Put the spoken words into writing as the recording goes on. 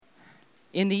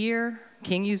In the year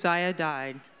King Uzziah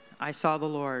died, I saw the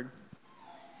Lord.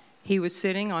 He was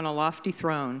sitting on a lofty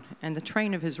throne, and the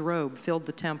train of his robe filled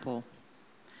the temple.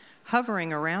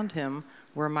 Hovering around him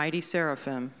were mighty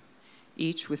seraphim,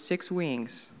 each with 6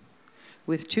 wings.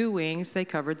 With 2 wings they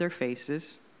covered their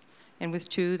faces, and with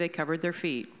 2 they covered their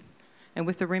feet, and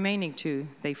with the remaining 2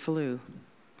 they flew.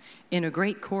 In a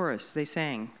great chorus they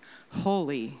sang,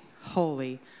 "Holy,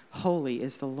 holy, holy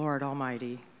is the Lord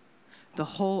Almighty. The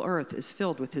whole earth is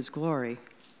filled with his glory."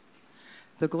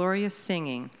 The glorious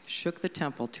singing shook the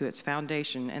temple to its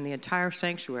foundation, and the entire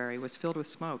sanctuary was filled with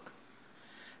smoke.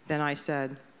 Then I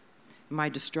said, "My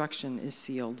destruction is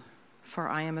sealed, for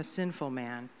I am a sinful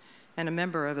man and a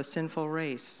member of a sinful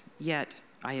race, yet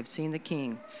I have seen the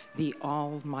King, the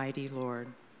Almighty Lord."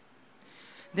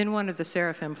 Then one of the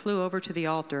seraphim flew over to the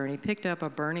altar, and he picked up a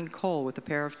burning coal with a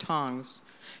pair of tongs.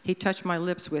 He touched my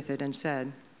lips with it and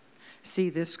said,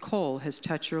 "See, this coal has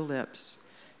touched your lips.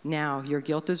 Now your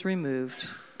guilt is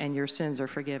removed and your sins are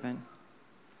forgiven."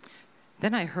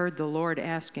 Then I heard the Lord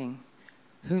asking,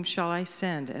 "Whom shall I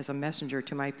send as a messenger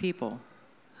to my people?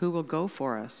 Who will go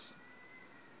for us?"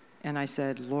 And I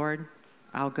said, "Lord,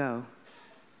 I'll go.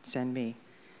 Send me."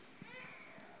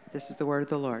 This is the word of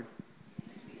the Lord.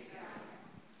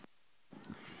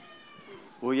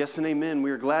 Well, yes and amen. We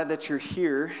are glad that you're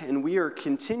here, and we are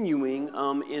continuing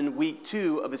in week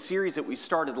 2 of a series that we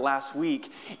started last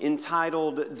week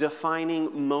entitled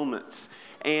Defining Moments.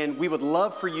 And we would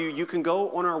love for you can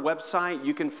go on our website,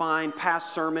 you can find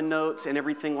past sermon notes and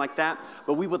everything like that,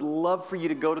 but we would love for you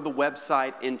to go to the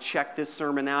website and check this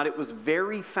sermon out. It was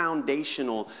very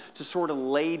foundational to sort of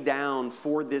lay down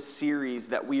for this series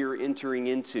that we are entering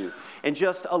into. And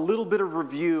just a little bit of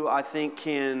review, I think,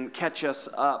 can catch us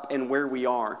up and where we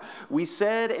are. We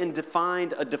said and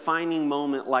defined a defining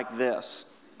moment like this.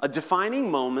 A defining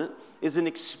moment is an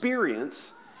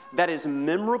experience that is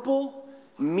memorable,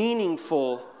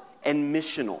 meaningful, and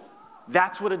missional.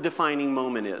 That's what a defining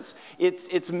moment is.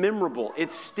 It's memorable.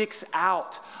 It sticks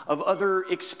out of other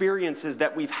experiences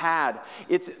that we've had.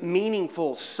 It's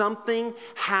meaningful. Something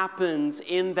happens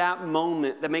in that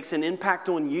moment that makes an impact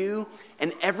on you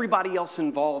and everybody else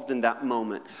involved in that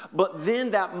moment. But then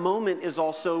that moment is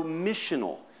also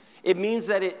missional. It means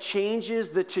that it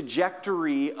changes the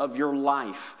trajectory of your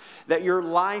life. That your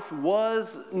life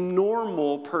was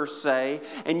normal per se,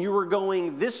 and you were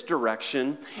going this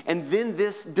direction, and then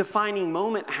this defining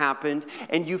moment happened,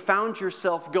 and you found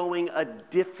yourself going a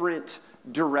different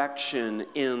direction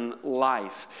in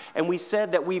life. And we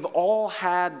said that we've all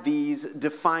had these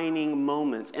defining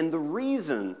moments. And the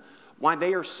reason why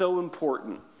they are so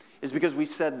important is because we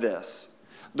said this.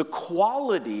 The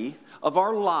quality of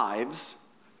our lives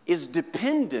is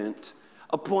dependent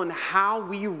upon how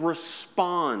we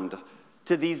respond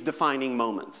to these defining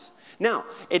moments. Now,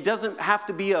 it doesn't have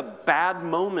to be a bad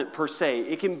moment per se.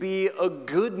 It can be a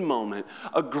good moment,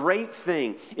 a great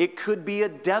thing. It could be a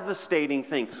devastating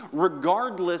thing.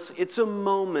 Regardless, it's a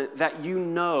moment that you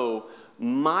know,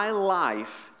 my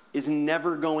life is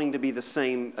never going to be the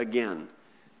same again.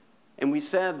 And we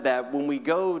said that when we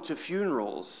go to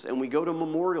funerals and we go to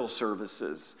memorial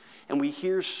services, and we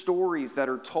hear stories that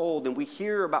are told, and we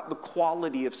hear about the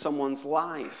quality of someone's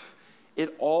life,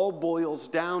 it all boils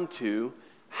down to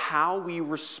how we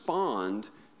respond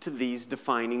to these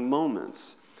defining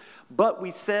moments. But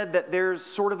we said that there's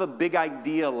sort of a big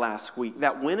idea last week,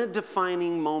 that when a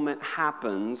defining moment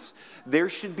happens, there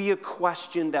should be a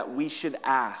question that we should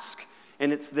ask,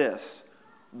 and it's this: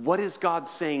 what is God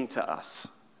saying to us?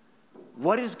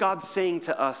 What is God saying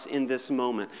to us in this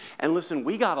moment? And listen,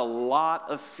 we got a lot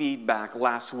of feedback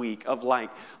last week of like,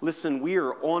 listen, we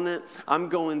are on it. I'm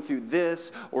going through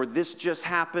this, or this just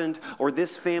happened, or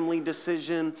this family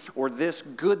decision, or this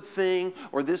good thing,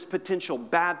 or this potential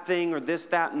bad thing, or this,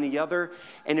 that, and the other.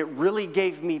 And it really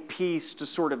gave me peace to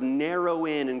sort of narrow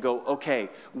in and go, okay,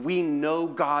 we know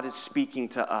God is speaking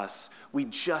to us. We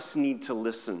just need to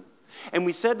listen. And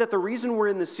we said that the reason we're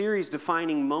in the series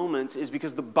Defining Moments is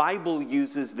because the Bible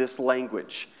uses this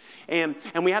language. And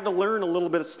we had to learn a little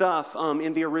bit of stuff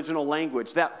in the original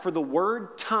language. That for the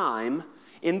word time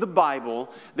in the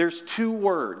Bible, there's 2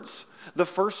 words. The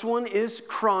first one is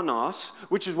chronos,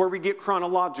 which is where we get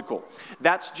chronological.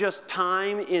 That's just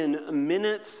time in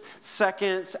minutes,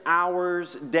 seconds,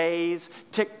 hours, days.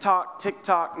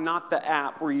 TikTok, not the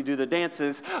app where you do the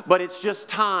dances, but it's just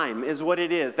time is what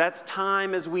it is. That's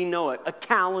time as we know it. A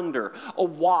calendar, a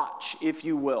watch, if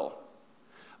you will.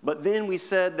 But then we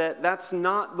said that that's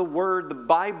not the word the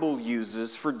Bible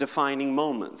uses for defining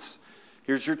moments.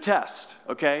 Here's your test,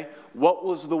 okay? What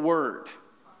was the word?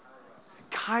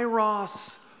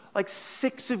 Kairos. Like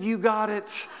 6 of you got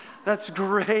it. That's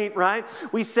great, right?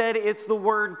 We said it's the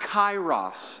word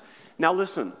kairos. Now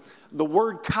listen, the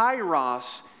word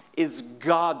kairos is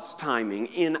God's timing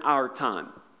in our time.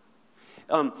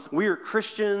 We are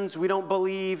Christians. We don't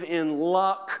believe in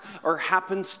luck or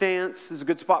happenstance. This is a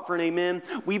good spot for an amen.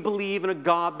 We believe in a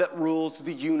God that rules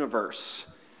the universe.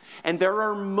 And there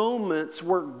are moments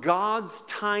where God's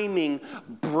timing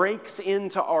breaks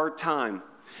into our time.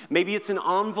 Maybe it's an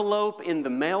envelope in the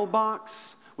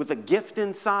mailbox with a gift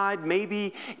inside.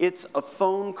 Maybe it's a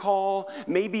phone call.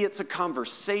 Maybe it's a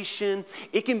conversation.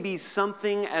 It can be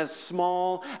something as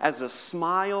small as a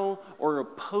smile or a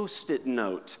Post-it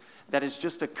note that is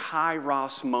just a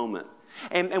kairos moment.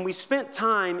 And we spent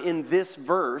time in this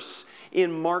verse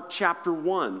in Mark chapter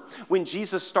 1 when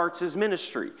Jesus starts his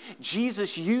ministry.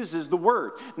 Jesus uses the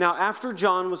word. Now, after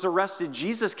John was arrested,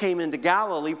 Jesus came into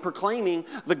Galilee proclaiming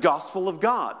the gospel of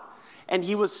God. And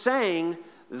he was saying,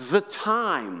 the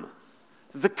time,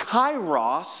 the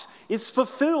kairos is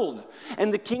fulfilled,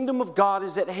 and the kingdom of God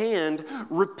is at hand.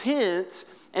 Repent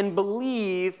and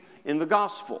believe in the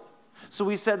gospel. So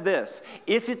we said this,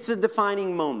 if it's a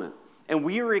defining moment, and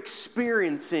we are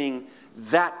experiencing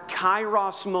that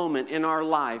kairos moment in our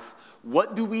life,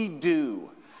 what do we do?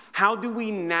 How do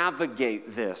we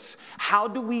navigate this? How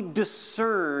do we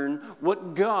discern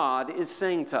what God is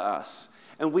saying to us?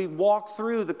 And we walk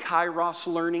through the Kairos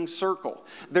Learning Circle.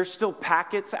 There's still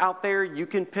packets out there. You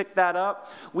can pick that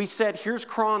up. We said, here's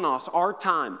Chronos, our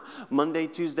time. Monday,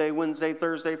 Tuesday, Wednesday,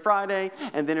 Thursday, Friday.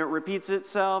 And then it repeats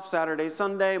itself. Saturday,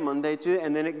 Sunday, Monday, Tuesday.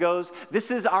 And then it goes, this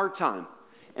is our time.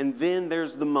 And then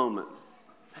there's the moment.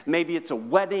 Maybe it's a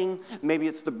wedding. Maybe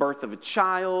it's the birth of a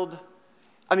child.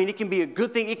 I mean, it can be a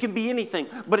good thing. It can be anything.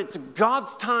 But it's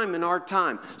God's time and our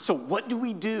time. So what do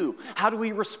we do? How do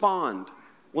we respond?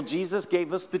 Well, Jesus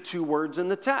gave us the two words in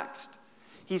the text.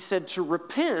 He said to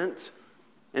repent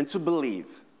and to believe.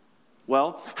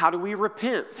 Well, how do we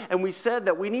repent? And we said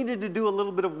that we needed to do a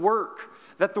little bit of work,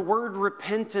 that the word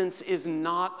repentance is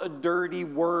not a dirty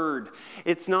word.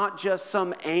 It's not just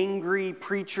some angry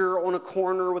preacher on a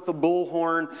corner with a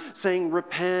bullhorn saying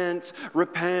repent,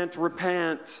 repent,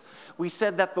 repent. We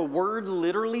said that the word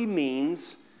literally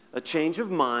means a change of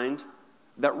mind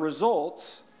that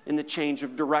results in the change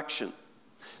of direction.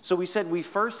 So we said we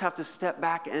first have to step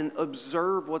back and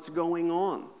observe what's going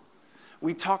on.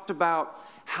 We talked about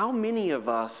how many of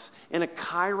us in a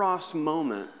kairos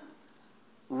moment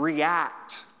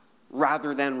react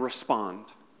rather than respond.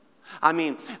 I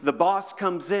mean, the boss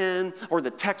comes in or the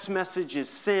text message is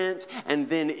sent, and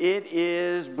then it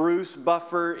is Bruce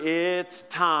Buffer, it's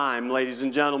time, ladies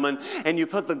and gentlemen. And you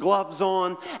put the gloves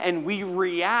on and we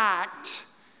react,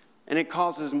 and it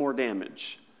causes more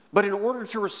damage. But in order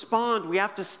to respond, we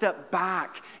have to step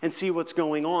back and see what's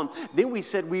going on. Then we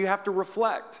said we have to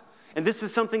reflect. And this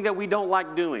is something that we don't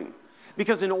like doing.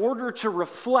 Because in order to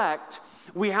reflect,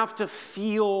 we have to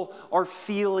feel our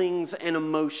feelings and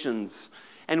emotions.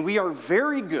 And we are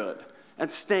very good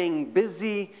at staying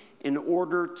busy in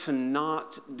order to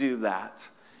not do that.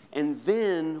 And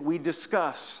then we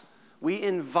discuss. We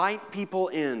invite people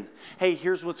in. Hey,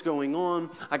 here's what's going on.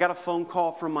 I got a phone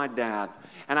call from my dad,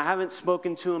 and I haven't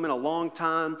spoken to him in a long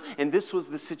time, and this was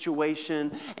the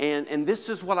situation, and this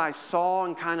is what I saw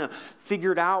and kind of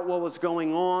figured out what was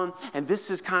going on, and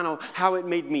this is kind of how it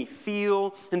made me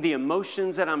feel and the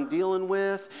emotions that I'm dealing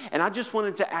with. And I just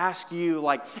wanted to ask you,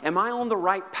 like, am I on the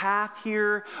right path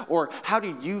here? Or how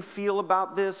do you feel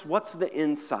about this? What's the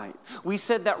insight? We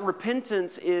said that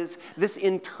repentance is this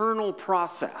internal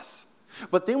process.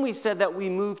 But then we said that we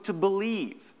move to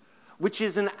believe, which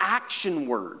is an action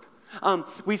word.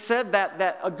 We said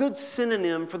that a good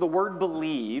synonym for the word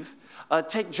believe,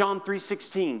 take John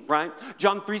 3:16, right?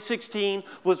 John 3:16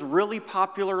 was really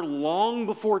popular long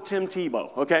before Tim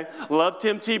Tebow, okay? Love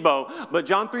Tim Tebow, but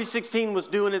John 3:16 was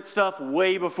doing its stuff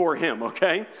way before him,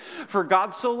 okay? For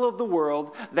God so loved the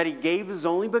world that he gave his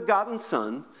only begotten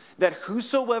Son, that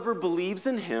whosoever believes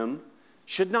in him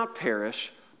should not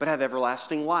perish, but have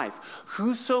everlasting life.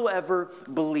 Whosoever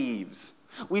believes.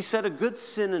 We said a good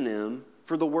synonym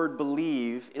for the word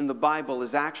believe in the Bible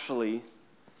is actually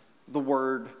the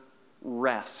word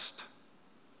rest.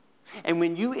 And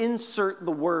when you insert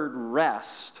the word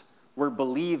rest where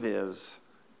believe is,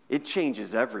 it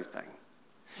changes everything.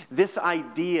 This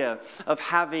idea of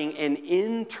having an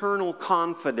internal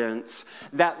confidence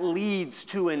that leads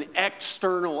to an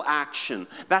external action.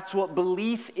 That's what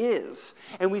belief is.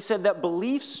 And we said that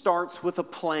belief starts with a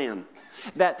plan.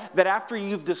 That after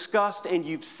you've discussed and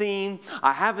you've seen,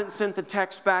 I haven't sent the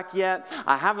text back yet,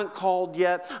 I haven't called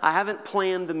yet, I haven't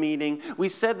planned the meeting. We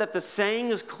said that the saying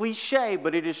is cliche,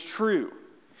 but it is true.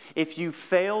 If you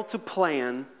fail to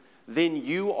plan, then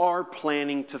you are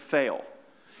planning to fail.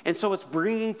 And so it's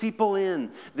bringing people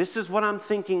in. This is what I'm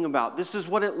thinking about. This is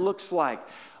what it looks like.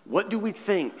 What do we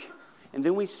think? And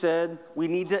then we said we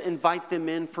need to invite them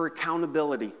in for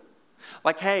accountability.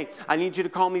 Like, hey, I need you to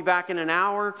call me back in an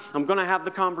hour. I'm going to have the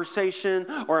conversation,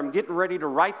 or I'm getting ready to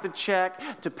write the check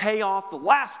to pay off the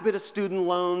last bit of student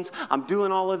loans. I'm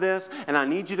doing all of this, and I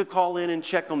need you to call in and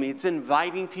check on me. It's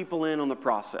inviting people in on the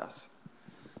process.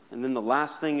 And then the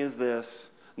last thing is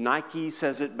this. Nike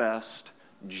says it best,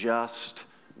 just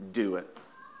do it.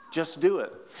 Just do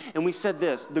it. And we said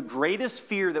this, the greatest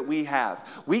fear that we have,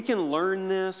 we can learn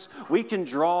this, we can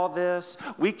draw this,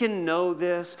 we can know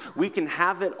this, we can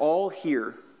have it all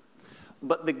here.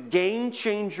 But the game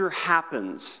changer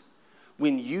happens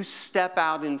when you step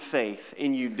out in faith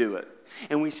and you do it.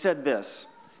 And we said this,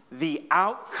 the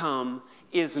outcome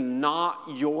is not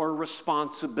your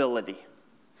responsibility.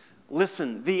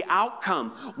 Listen, the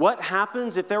outcome, what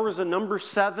happens if there was a number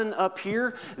 7 up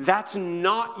here, that's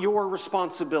not your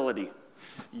responsibility.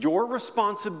 Your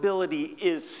responsibility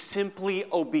is simply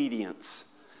obedience.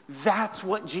 That's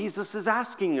what Jesus is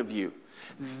asking of you.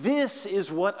 This is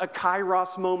what a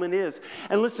kairos moment is.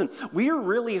 And listen, we are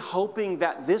really hoping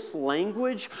that this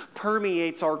language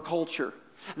permeates our culture.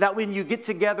 That when you get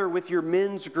together with your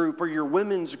men's group or your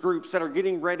women's groups that are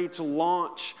getting ready to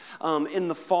launch in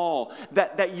the fall,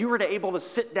 that you are able to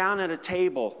sit down at a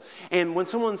table, and when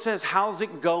someone says, how's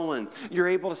it going? You're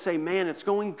able to say, man, it's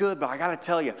going good, but I got to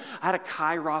tell you, I had a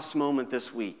kairos moment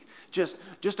this week. Just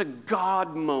a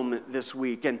God moment this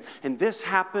week. And this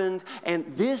happened, and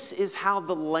this is how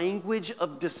the language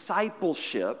of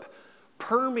discipleship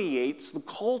permeates the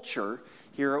culture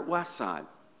here at Westside.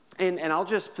 And I'll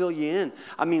just fill you in.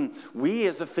 I mean, we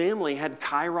as a family had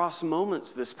kairos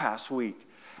moments this past week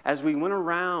as we went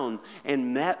around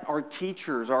and met our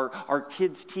teachers, our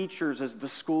kids' teachers as the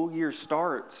school year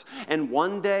starts. And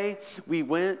one day we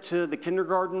went to the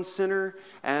kindergarten center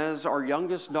as our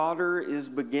youngest daughter is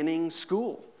beginning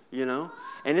school, you know.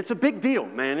 And it's a big deal,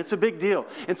 man. It's a big deal.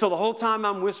 And so the whole time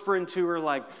I'm whispering to her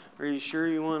like, are you sure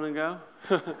you want to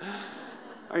go?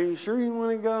 Are you sure you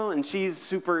want to go? And she's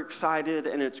super excited,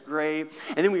 and it's great.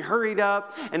 And then we hurried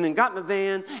up, and then got in the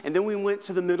van, and then we went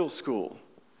to the middle school.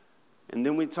 And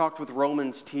then we talked with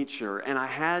Roman's teacher, and I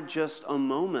had just a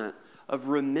moment of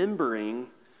remembering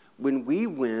when we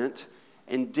went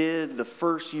and did the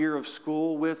first year of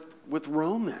school with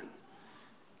Roman.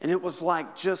 And it was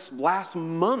like just last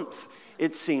month,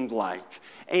 it seemed like.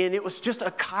 And it was just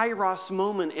a kairos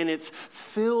moment, and it's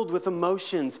filled with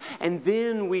emotions. And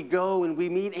then we go and we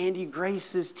meet Andy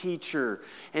Grace's teacher.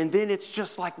 And then it's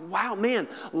just like, wow, man,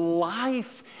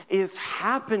 life is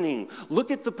happening.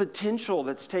 Look at the potential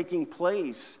that's taking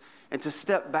place. And to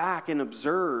step back and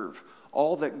observe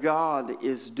all that God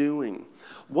is doing.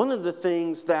 One of the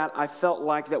things that I felt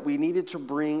like that we needed to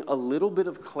bring a little bit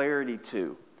of clarity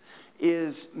to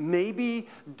is maybe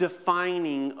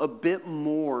defining a bit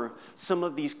more some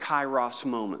of these kairos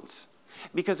moments.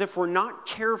 Because if we're not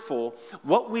careful,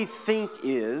 what we think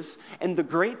is, and the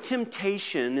great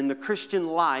temptation in the Christian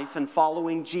life and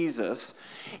following Jesus,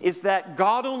 is that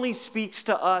God only speaks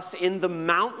to us in the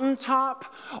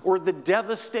mountaintop or the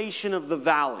devastation of the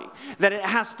valley. That it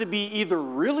has to be either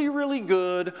really, really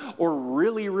good or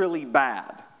really, really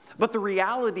bad. But the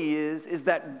reality is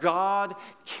that God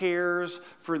cares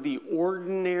for the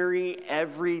ordinary,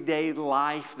 everyday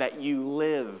life that you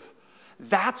live.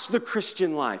 That's the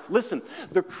Christian life. Listen,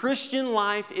 the Christian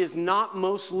life is not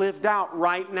most lived out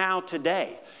right now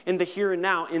today, in the here and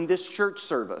now, in this church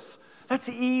service. That's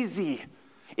easy.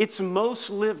 It's most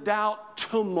lived out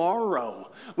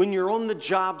tomorrow when you're on the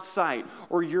job site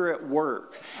or you're at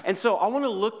work. And so I want to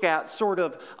look at sort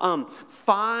of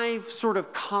 5 sort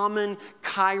of common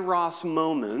kairos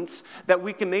moments that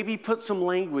we can maybe put some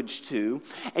language to.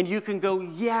 And you can go,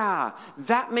 yeah,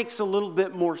 that makes a little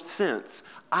bit more sense.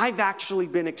 I've actually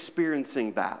been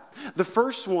experiencing that. The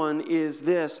first one is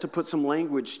this, to put some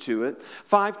language to it.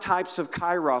 5 types of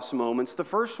kairos moments. The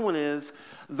first one is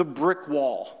the brick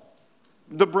wall.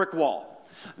 The brick wall.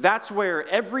 That's where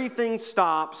everything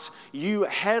stops, you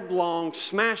headlong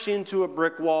smash into a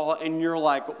brick wall, and you're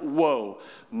like, whoa,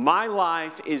 my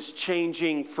life is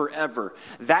changing forever.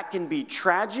 That can be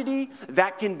tragedy,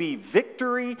 that can be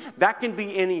victory, that can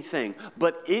be anything.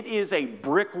 But it is a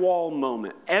brick wall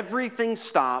moment. Everything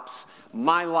stops,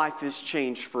 my life is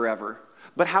changed forever.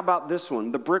 But how about this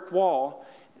one? The brick wall,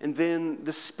 and then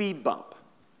the speed bump.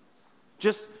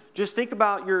 Just think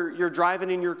about you're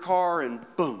driving in your car and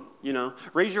boom, you know.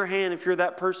 Raise your hand if you're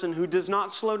that person who does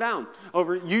not slow down.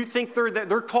 You think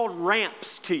they're called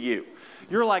ramps to you.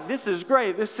 you're like, this is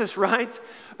great, this is right.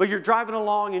 But you're driving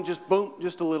along and just boom,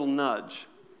 just a little nudge.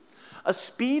 A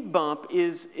speed bump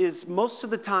is most of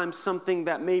the time something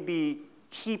that maybe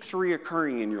keeps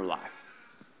reoccurring in your life.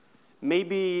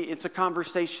 Maybe it's a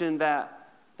conversation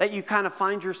that you kind of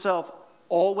find yourself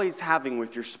always having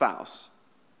with your spouse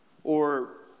or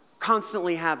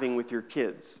constantly having with your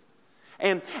kids.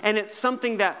 And it's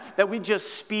something that we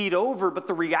just speed over, but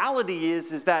the reality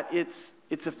is that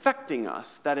it's affecting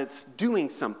us, that it's doing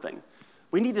something.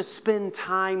 We need to spend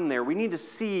time there. We need to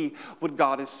see what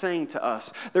God is saying to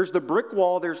us. There's the brick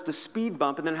wall, there's the speed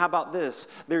bump, and then how about this?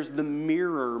 There's the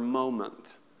mirror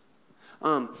moment.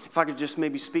 If I could just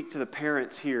maybe speak to the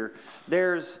parents here.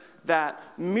 There's that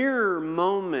mirror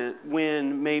moment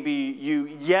when maybe you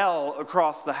yell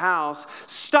across the house,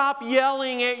 "Stop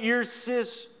yelling at your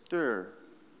sister."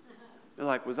 You're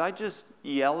like, was I just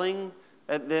yelling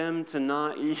at them to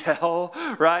not yell,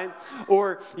 right?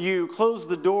 Or you close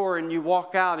the door and you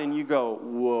walk out and you go,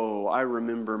 whoa, I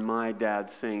remember my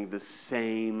dad saying the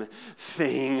same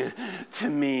thing to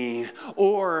me.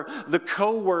 Or the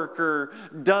coworker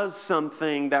does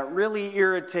something that really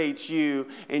irritates you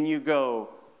and you go,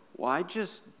 well, I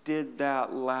just did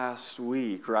that last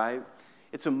week, right?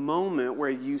 It's a moment where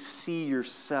you see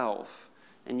yourself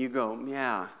and you go,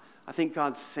 yeah, I think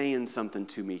God's saying something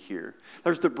to me here.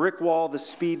 There's the brick wall, the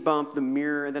speed bump, the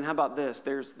mirror, and then how about this?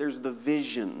 There's the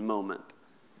vision moment.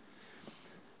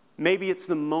 Maybe it's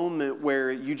the moment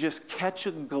where you just catch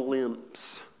a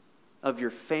glimpse of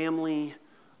your family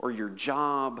or your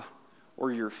job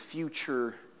or your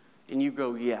future, and you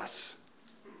go, yes,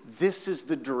 this is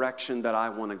the direction that I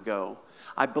want to go.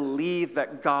 I believe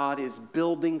that God is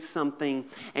building something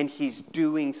and He's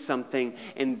doing something,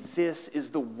 and this is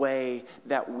the way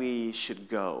that we should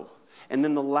go. And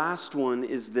then the last one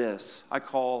is this, I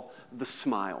call the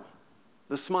smile.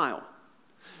 The smile.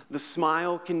 The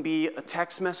smile can be a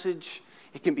text message,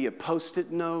 it can be a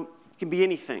post-it note, it can be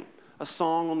anything, a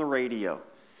song on the radio.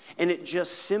 And it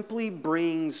just simply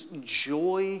brings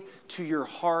joy to your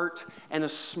heart and a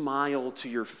smile to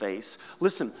your face.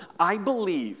 Listen, I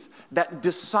believe that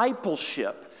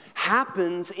discipleship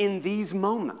happens in these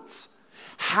moments.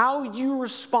 How you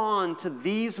respond to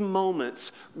these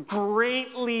moments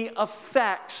greatly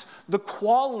affects the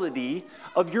quality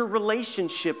of your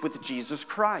relationship with Jesus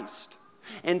Christ.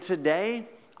 And today,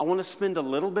 I want to spend a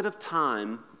little bit of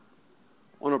time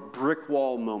on a brick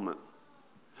wall moment.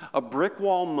 A brick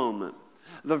wall moment.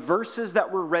 The verses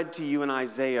that were read to you in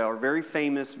Isaiah are very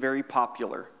famous, very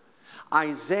popular.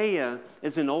 Isaiah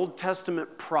is an Old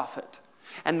Testament prophet,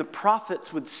 and the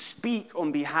prophets would speak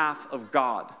on behalf of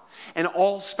God. And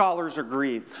all scholars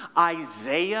agree,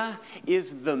 Isaiah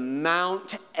is the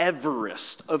Mount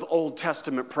Everest of Old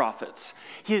Testament prophets.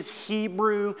 His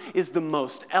Hebrew is the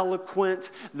most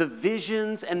eloquent. The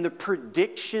visions and the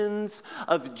predictions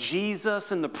of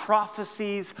Jesus and the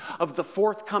prophecies of the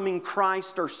forthcoming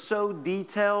Christ are so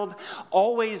detailed.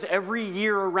 Always, every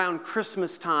year around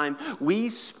Christmas time, we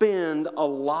spend a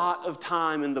lot of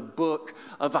time in the book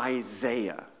of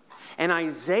Isaiah. And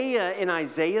Isaiah, in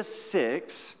Isaiah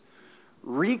 6,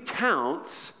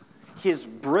 recounts his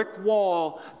brick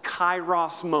wall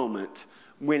kairos moment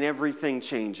when everything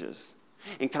changes.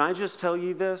 And can I just tell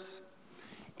you this?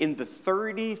 In the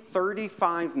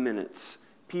 35 minutes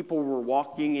people were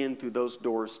walking in through those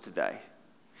doors today,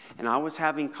 and I was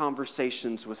having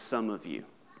conversations with some of you,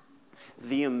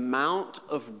 the amount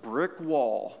of brick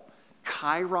wall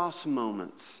kairos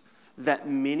moments that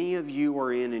many of you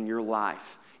are in your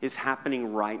life is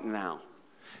happening right now.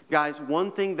 Guys,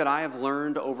 one thing that I have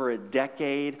learned over a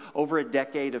decade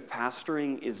of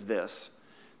pastoring is this.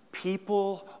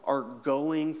 People are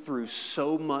going through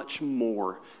so much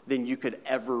more than you could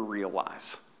ever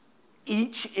realize.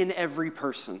 Each and every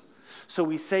person. So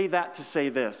we say that to say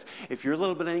this. If you're a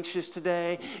little bit anxious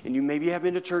today, and you maybe haven't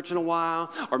been to church in a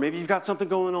while, or maybe you've got something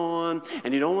going on,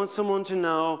 and you don't want someone to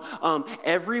know,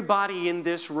 everybody in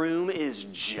this room is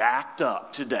jacked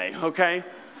up today, okay?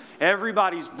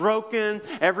 Everybody's broken.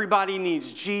 Everybody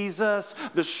needs Jesus.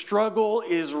 The struggle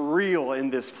is real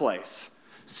in this place.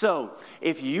 So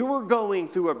if you were going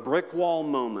through a brick wall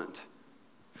moment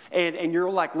and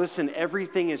you're like, listen,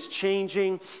 everything is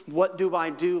changing. What do I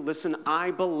do? Listen,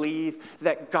 I believe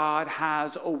that God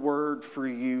has a word for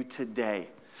you today.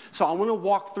 So I want to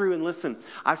walk through and listen.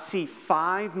 I see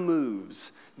 5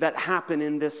 moves that happen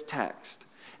in this text.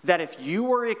 That if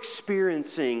you are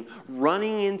experiencing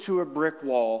running into a brick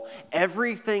wall,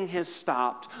 everything has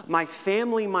stopped, my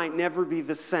family might never be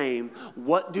the same,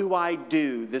 what do I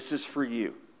do? This is for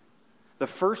you. The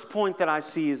first point that I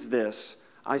see is this.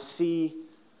 I see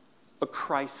a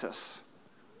crisis.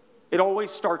 It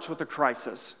always starts with a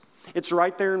crisis. It's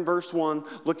right there in verse 1.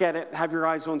 Look at it. Have your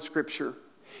eyes on Scripture.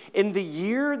 In the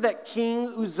year that King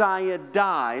Uzziah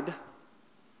died,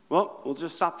 well, we'll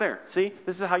just stop there. See,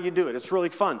 this is how you do it. It's really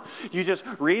fun. You just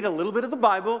read a little bit of the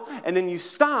Bible, and then you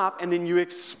stop, and then you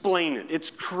explain it. It's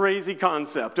crazy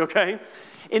concept, okay?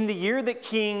 In the year that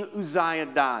King Uzziah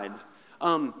died,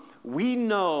 we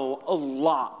know a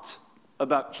lot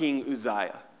about King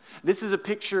Uzziah. This is a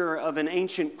picture of an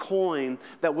ancient coin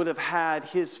that would have had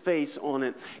his face on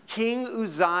it. King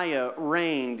Uzziah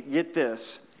reigned, get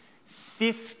this,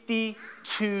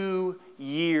 52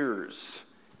 years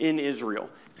in Israel.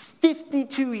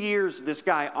 52 years this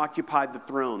guy occupied the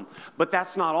throne. But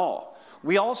that's not all.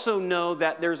 We also know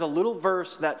that there's a little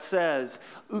verse that says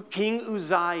King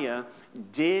Uzziah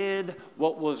did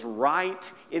what was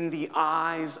right in the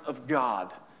eyes of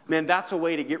God. Man, that's a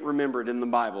way to get remembered in the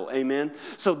Bible. Amen?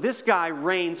 So this guy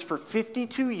reigns for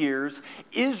 52 years.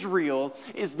 Israel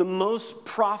is the most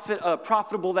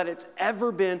profitable that it's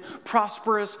ever been.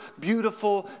 Prosperous,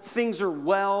 beautiful, things are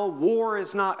well. War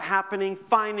is not happening.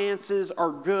 Finances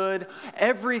are good.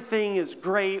 Everything is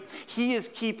great. He is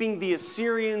keeping the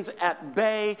Assyrians at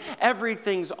bay.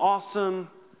 Everything's awesome.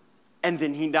 And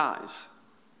then he dies.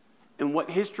 And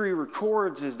what history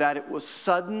records is that it was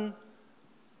sudden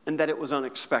and that it was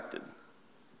unexpected.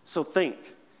 So think,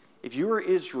 if you were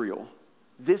Israel,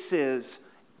 this is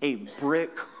a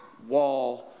brick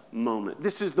wall moment.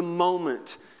 This is the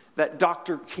moment that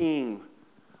Dr. King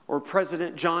or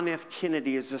President John F.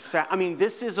 Kennedy is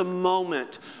this is a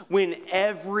moment when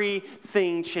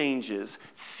everything changes.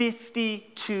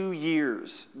 52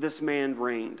 years this man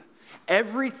reigned.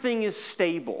 Everything is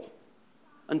stable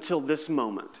until this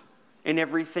moment. And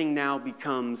everything now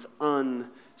becomes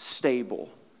unstable.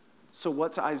 So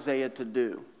what's Isaiah to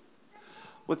do?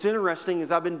 What's interesting is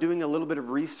I've been doing a little bit of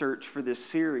research for this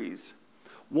series.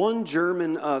 One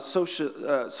German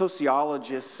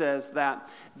sociologist says that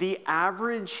the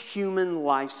average human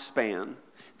lifespan,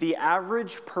 the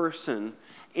average person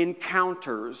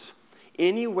encounters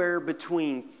anywhere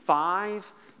between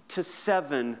 5 to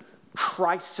 7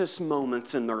 crisis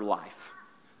moments in their life.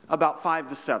 About 5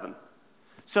 to 7.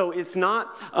 So it's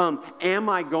not, am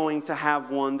I going to have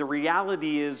one? The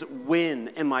reality is, when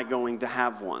am I going to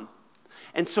have one?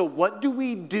 And so what do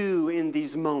we do in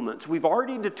these moments? We've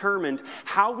already determined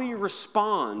how we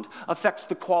respond affects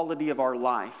the quality of our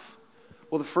life.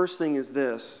 Well, the first thing is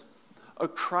this. A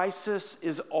crisis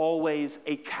is always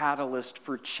a catalyst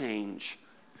for change.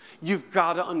 You've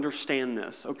got to understand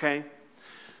this, okay?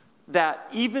 That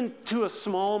even to a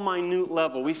small, minute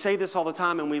level, we say this all the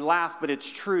time and we laugh, but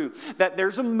it's true, that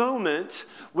there's a moment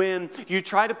when you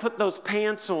try to put those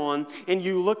pants on and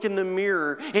you look in the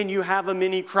mirror and you have a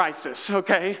mini crisis,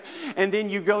 okay? And then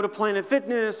you go to Planet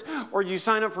Fitness or you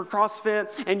sign up for CrossFit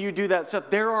and you do that stuff.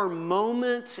 There are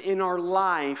moments in our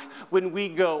life when we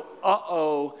go,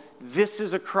 uh-oh, this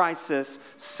is a crisis.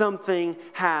 Something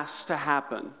has to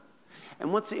happen.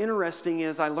 And what's interesting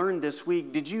is I learned this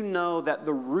week, did you know that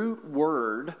the root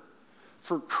word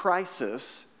for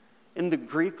crisis in the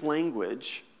Greek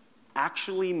language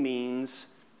actually means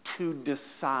to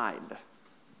decide?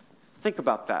 Think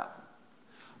about that.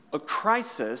 A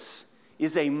crisis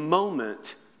is a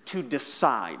moment to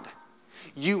decide.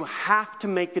 You have to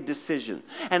make a decision.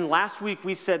 And last week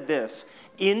we said this,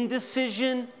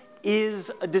 indecision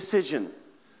is a decision.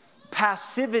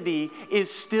 Passivity is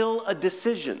still a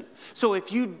decision. So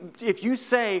if you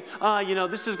say,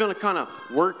 this is going to kind of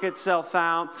work itself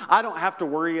out, I don't have to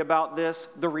worry about this,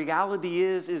 the reality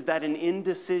is that an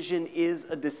indecision is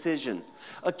a decision.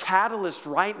 A catalyst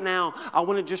right now, I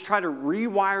want to just try to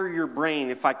rewire your brain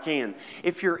if I can.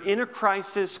 If you're in a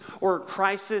crisis or a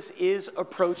crisis is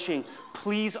approaching,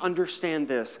 please understand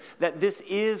this, that this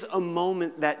is a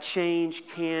moment that change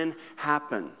can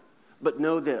happen. But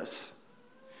know this.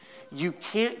 You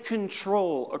can't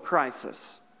control a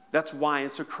crisis. That's why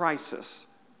it's a crisis.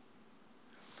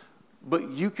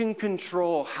 But you can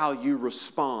control how you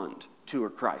respond to a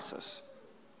crisis.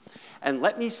 And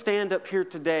let me stand up here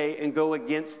today and go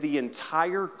against the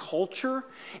entire culture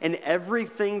and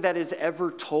everything that is ever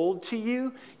told to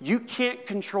you. You can't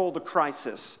control the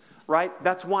crisis, right?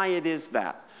 That's why it is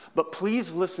that. But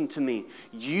please listen to me.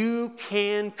 You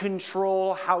can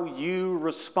control how you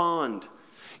respond.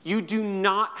 You do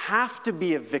not have to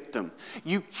be a victim.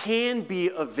 You can be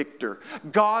a victor.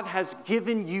 God has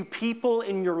given you people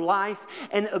in your life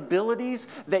and abilities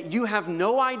that you have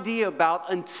no idea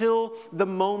about until the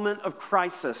moment of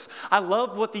crisis. I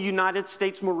love what the United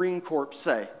States Marine Corps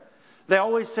say. They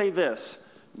always say this,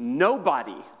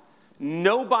 nobody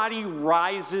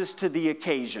rises to the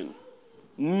occasion.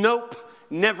 Nope,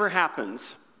 never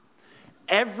happens.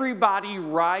 everybody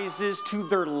rises to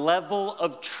their level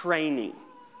of training.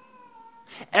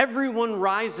 Everyone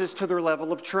rises to their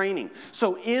level of training.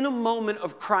 So in a moment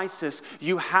of crisis,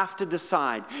 you have to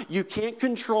decide. You can't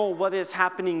control what is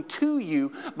happening to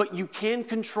you, but you can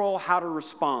control how to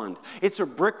respond. It's a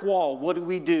brick wall. What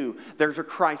do? There's a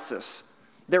crisis.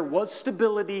 There was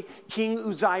stability. King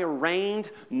Uzziah reigned.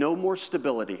 No more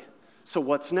stability. So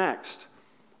what's next?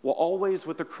 Well, always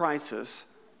with a crisis,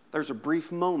 there's a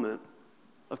brief moment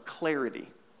of clarity.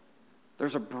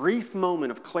 There's a brief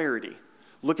moment of clarity.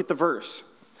 Look at the verse.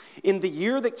 In the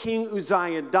year that King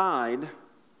Uzziah died,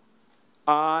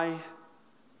 I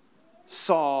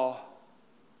saw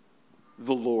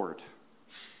the Lord.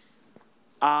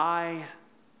 I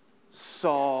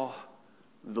saw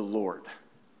the Lord.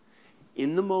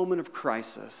 In the moment of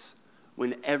crisis,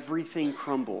 when everything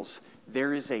crumbles,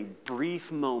 there is a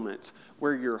brief moment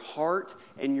where your heart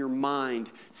and your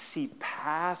mind see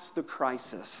past the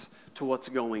crisis to what's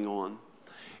going on.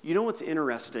 You know what's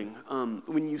interesting?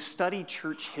 When you study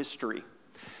church history,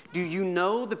 do you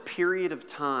know the period of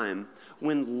time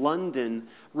when London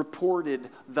reported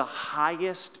the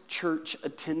highest church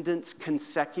attendance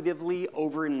consecutively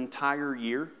over an entire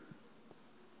year?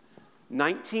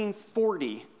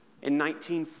 1940 and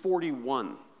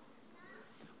 1941,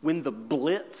 when the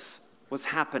Blitz was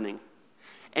happening.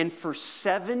 And for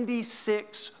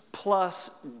 76 plus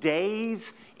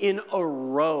days in a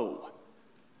row,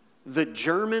 the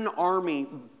German army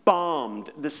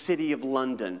bombed the city of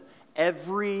London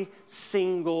every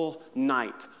single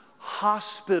night.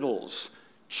 Hospitals,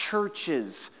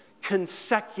 churches,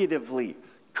 consecutively,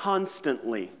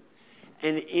 constantly.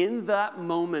 And in that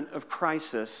moment of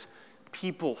crisis,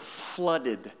 people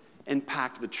flooded and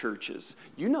packed the churches.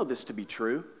 You know this to be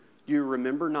true. Do you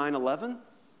remember 9/11?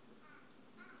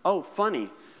 Oh, funny.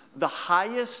 The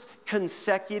highest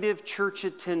consecutive church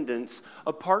attendance,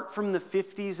 apart from the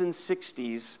 50s and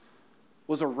 60s,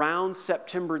 was around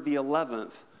September the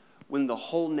 11th when the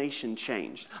whole nation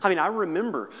changed. I mean, I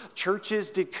remember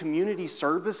churches did community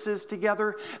services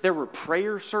together. There were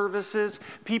prayer services.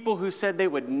 People who said they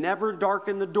would never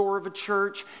darken the door of a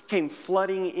church came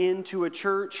flooding into a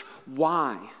church.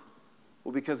 Why?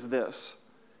 Well, because of this.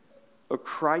 A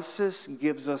crisis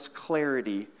gives us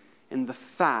clarity in the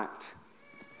fact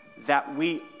that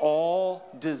we all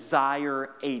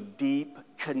desire a deep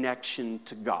connection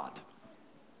to God.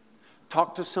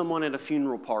 Talk to someone at a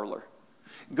funeral parlor.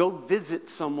 Go visit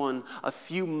someone a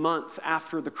few months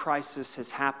after the crisis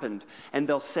has happened, and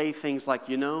they'll say things like,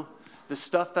 you know, the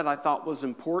stuff that I thought was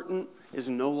important is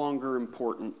no longer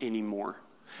important anymore.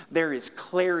 There is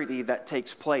clarity that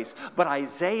takes place. But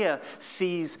Isaiah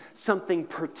sees something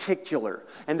particular.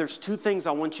 And there's two things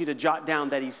I want you to jot down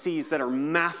that he sees that are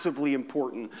massively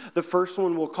important. The first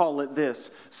one, we'll call it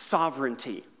this: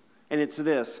 sovereignty. And it's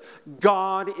this: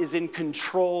 God is in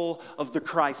control of the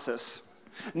crisis.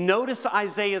 Notice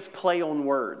Isaiah's play on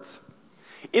words.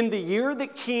 In the year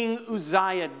that King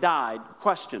Uzziah died,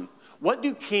 question, what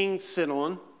do kings sit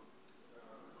on?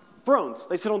 Thrones.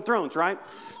 They sit on thrones, right?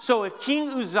 So if King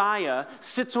Uzziah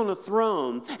sits on a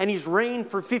throne and he's reigned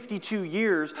for 52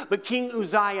 years, but King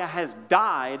Uzziah has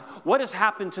died, what has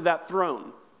happened to that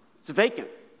throne? It's vacant.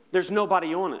 There's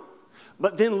nobody on it.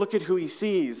 But then look at who he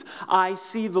sees. I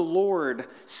see the Lord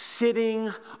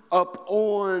sitting up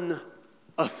on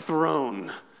a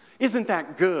throne. Isn't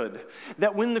that good?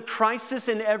 That when the crisis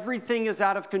and everything is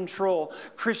out of control,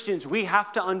 Christians, we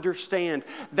have to understand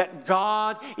that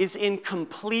God is in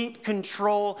complete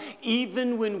control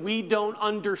even when we don't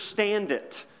understand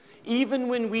it. Even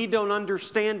when we don't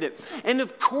understand it. And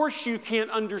of course you can't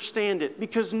understand it,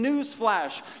 because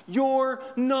newsflash, you're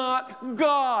not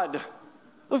God.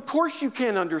 Of course you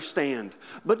can't understand.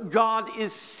 But God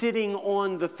is sitting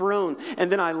on the throne.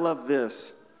 And then I love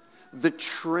this. The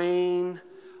train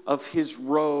of his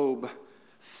robe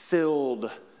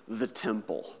filled the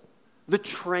temple. The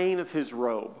train of his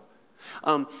robe.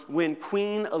 When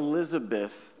Queen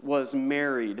Elizabeth was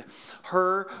married,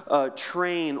 her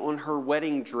train on her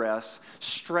wedding dress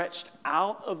stretched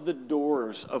out of the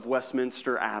doors of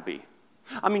Westminster Abbey.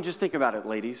 I mean, just think about it,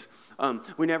 ladies.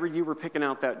 Whenever you were picking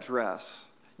out that dress,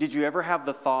 did you ever have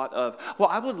the thought of, well,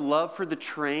 I would love for the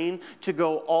train to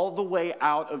go all the way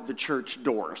out of the church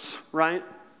doors, right?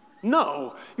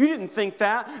 No, you didn't think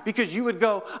that, because you would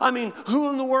go, I mean,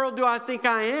 who in the world do I think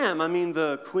I am? I mean,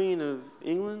 the Queen of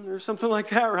England or something like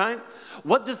that, right?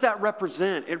 What does that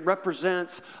represent? It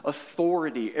represents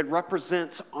authority. It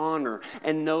represents honor.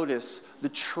 And notice, the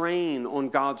train on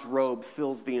God's robe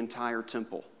fills the entire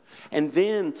temple. And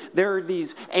then there are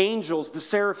these angels, the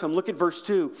seraphim. Look at verse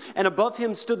 2. And above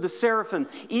him stood the seraphim.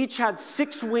 Each had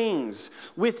 6 wings.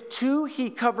 With 2 he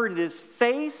covered his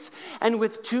face, and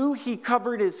with 2 he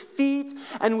covered his feet,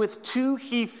 and with 2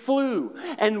 he flew.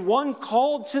 And one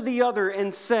called to the other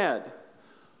and said,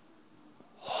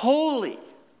 Holy,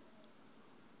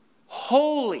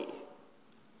 holy,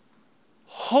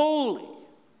 holy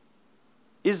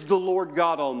is the Lord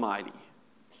God Almighty.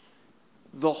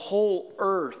 The whole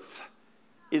earth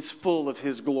is full of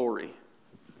his glory.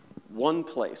 One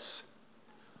place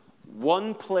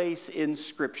in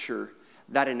Scripture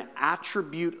that an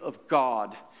attribute of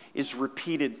God is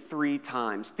repeated 3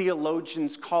 times.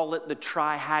 Theologians call it the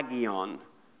trihagion.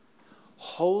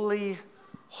 Holy,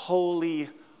 holy,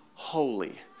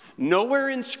 holy. Nowhere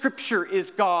in Scripture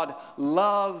is God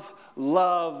love,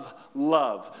 love,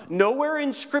 love. Nowhere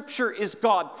in Scripture is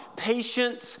God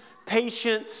patience,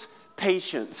 patience,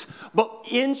 patience. But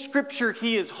in Scripture,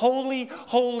 he is holy,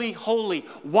 holy, holy.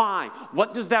 Why?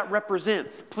 What does that represent?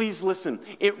 Please listen.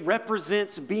 It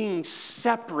represents being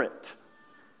separate,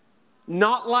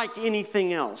 not like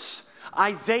anything else.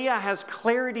 Isaiah has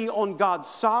clarity on God's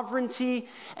sovereignty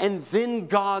and then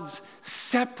God's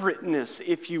separateness,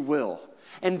 if you will.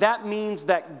 And that means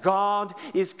that God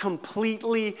is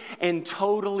completely and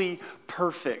totally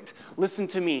perfect. Listen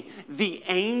to me. The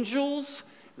angels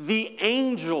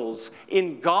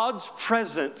in God's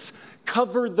presence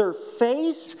cover their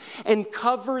face and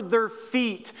cover their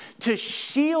feet to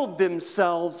shield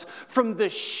themselves from the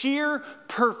sheer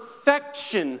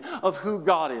perfection of who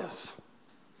God is.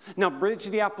 Now, bridge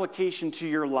the application to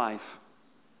your life.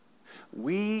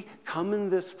 We come in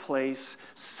this place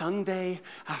Sunday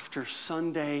after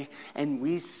Sunday and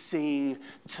we sing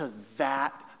to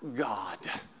that God.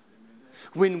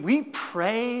 When we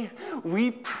pray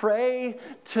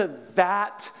to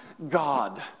that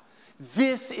God.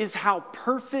 This is how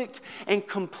perfect and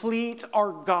complete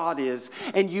our God is.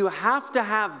 And you have to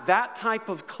have that type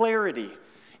of clarity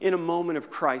in a moment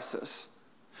of crisis.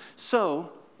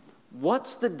 So,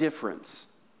 what's the difference?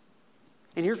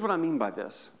 And here's what I mean by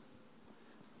this.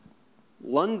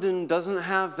 London doesn't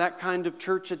have that kind of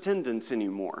church attendance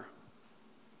anymore.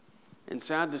 And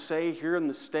sad to say, here in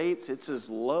the States, it's as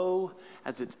low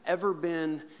as it's ever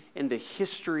been in the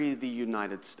history of the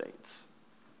United States.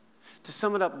 To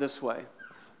sum it up this way,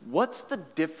 what's the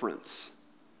difference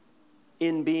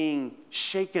in being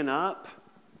shaken up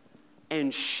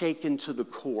and shaken to the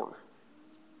core?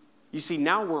 You see,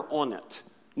 now we're on it.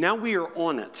 Now we are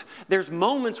on it. There's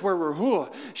moments where we're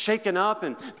shaken up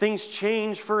and things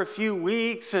change for a few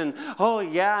weeks and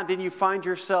then you find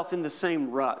yourself in the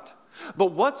same rut.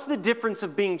 But what's the difference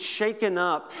of being shaken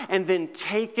up and then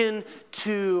taken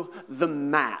to the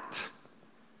mat?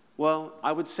 Well,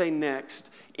 I would say next,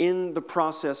 in the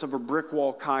process of a brick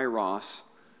wall kairos,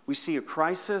 we see a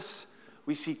crisis,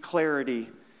 we see clarity,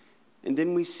 and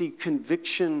then we see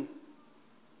conviction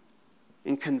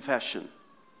and confession.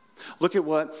 Look at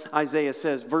what Isaiah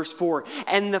says, verse 4.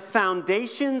 And the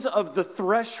foundations of the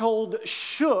threshold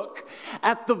shook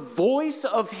at the voice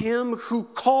of him who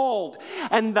called,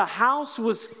 and the house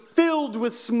was filled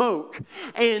with smoke.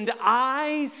 And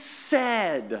I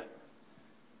said,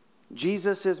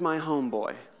 Jesus is my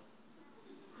homeboy.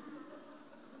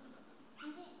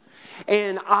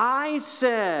 And I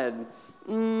said,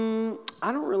 I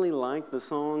don't really like the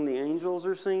song the angels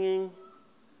are singing.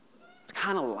 It's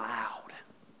kind of loud.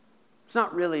 It's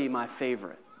not really my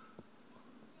favorite.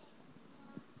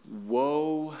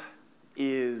 Woe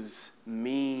is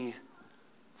me,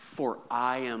 for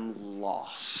I am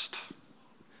lost.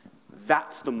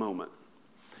 That's the moment.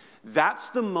 That's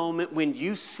the moment when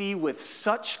you see with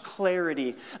such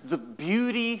clarity the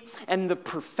beauty and the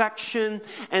perfection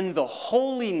and the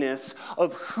holiness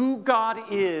of who God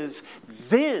is.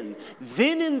 Then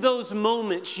in those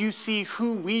moments you see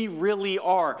who we really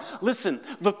are. Listen,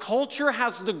 the culture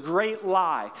has the great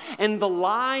lie. And the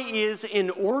lie is,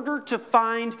 in order to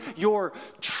find your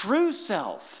true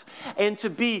self and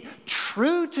to be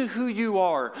true to who you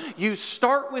are, you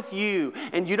start with you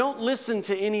and you don't listen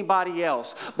to anybody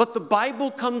else. But the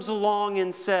Bible comes along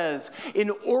and says, in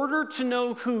order to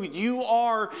know who you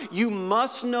are, you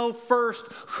must know first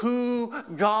who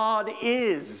God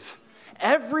is.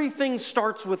 Everything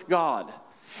starts with God.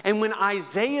 And when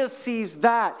Isaiah sees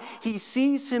that, he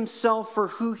sees himself for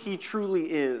who he truly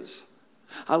is.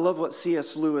 I love what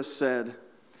C.S. Lewis said.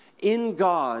 In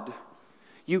God,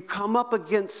 you come up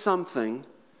against something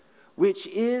which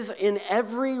is in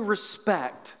every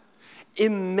respect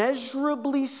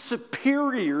immeasurably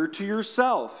superior to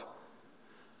yourself.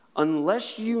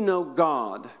 Unless you know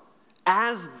God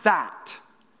as that,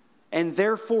 and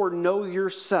therefore know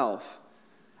yourself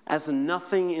as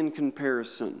nothing in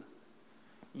comparison.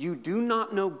 You do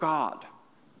not know God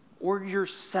or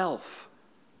yourself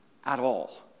at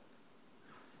all.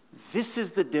 This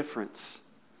is the difference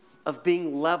of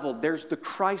being leveled. There's the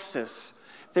crisis.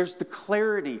 There's the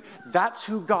clarity. That's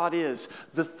who God is.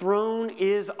 The throne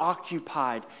is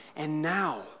occupied. And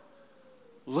now,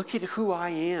 look at who I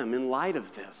am in light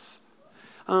of this.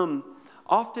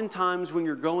 Oftentimes when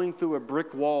you're going through a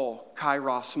brick wall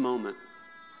kairos moment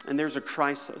and there's a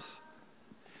crisis,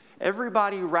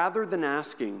 everybody, rather than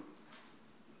asking,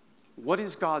 what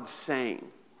is God saying?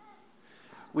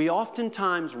 We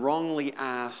oftentimes wrongly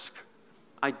ask,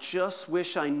 I just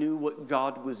wish I knew what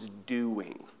God was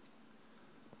doing.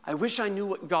 I wish I knew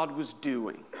what God was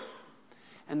doing.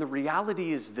 And the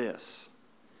reality is this.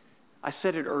 I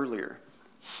said it earlier.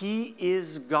 He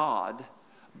is God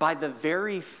by the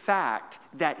very fact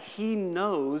that he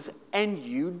knows and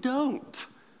you don't.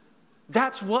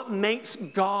 That's what makes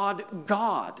God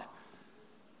God.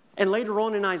 And later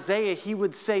on in Isaiah, he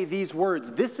would say these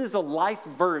words. This is a life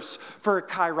verse for a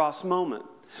kairos moment.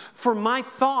 For my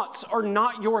thoughts are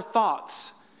not your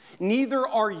thoughts, neither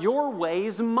are your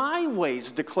ways my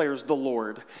ways, declares the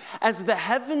Lord. As the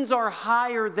heavens are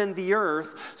higher than the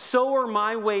earth, so are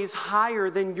my ways higher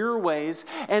than your ways,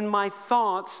 and my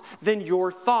thoughts than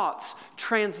your thoughts.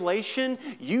 Translation,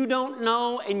 you don't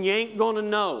know and you ain't gonna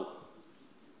know.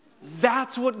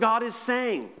 That's what God is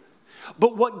saying.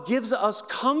 But what gives us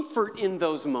comfort in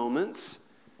those moments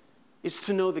is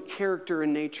to know the character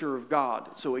and nature of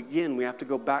God. So again, we have to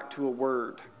go back to a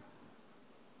word.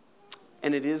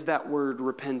 And it is that word,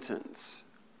 repentance.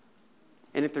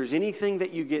 And if there's anything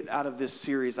that you get out of this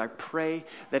series, I pray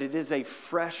that it is a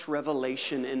fresh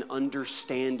revelation and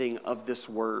understanding of this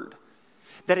word.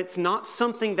 That it's not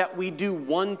something that we do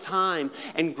one time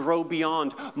and grow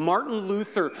beyond. Martin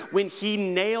Luther, when he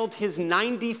nailed his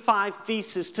 95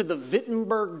 Theses to the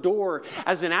Wittenberg door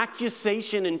as an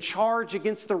accusation and charge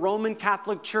against the Roman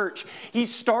Catholic Church, he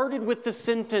started with the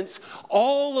sentence,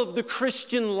 all of the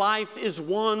Christian life is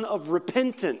one of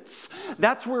repentance.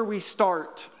 That's where we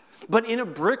start. But in a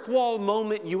brick wall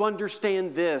moment, you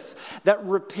understand this, that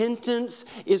repentance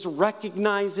is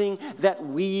recognizing that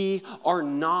we are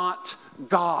not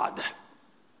God.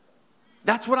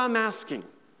 That's what I'm asking.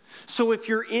 So if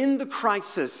you're in the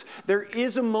crisis, there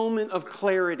is a moment of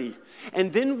clarity.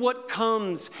 And then what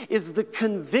comes is the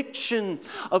conviction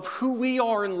of who we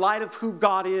are in light of who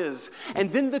God is.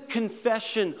 And then the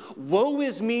confession, woe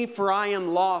is me for I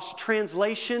am lost.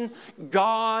 Translation,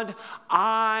 God,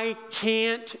 I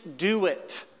can't do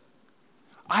it.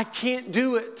 I can't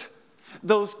do it.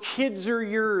 Those kids are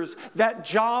yours. That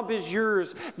job is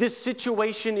yours. This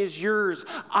situation is yours.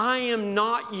 I am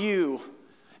not you.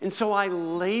 And so I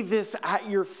lay this at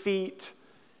your feet.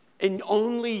 And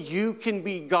only you can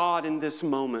be God in this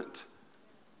moment.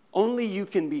 Only you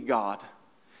can be God.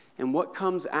 And what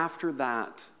comes after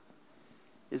that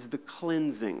is the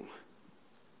cleansing.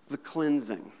 The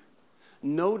cleansing.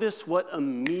 Notice what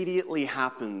immediately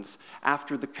happens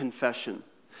after the confession.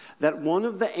 That one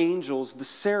of the angels, the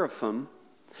seraphim,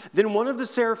 then one of the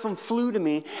seraphim flew to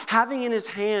me, having in his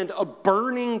hand a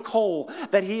burning coal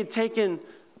that he had taken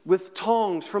with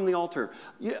tongs from the altar.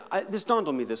 This dawned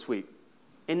on me this week.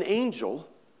 An angel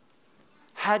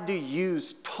had to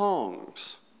use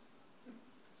tongs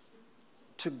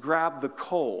to grab the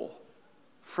coal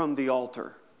from the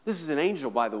altar. This is an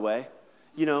angel, by the way.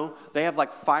 You know, they have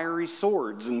like fiery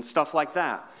swords and stuff like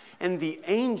that. And the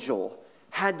angel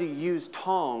had to use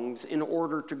tongs in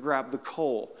order to grab the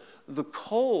coal. The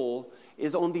coal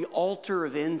is on the altar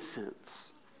of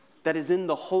incense that is in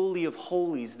the Holy of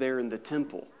Holies there in the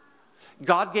temple.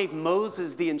 God gave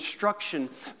Moses the instruction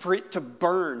for it to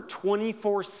burn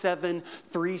 24/7,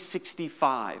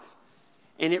 365.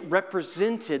 And it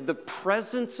represented the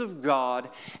presence of God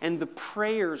and the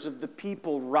prayers of the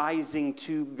people rising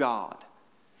to God.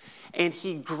 And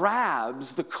he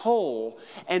grabs the coal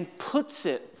and puts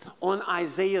it on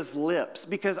Isaiah's lips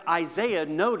because Isaiah,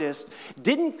 noticed,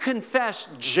 didn't confess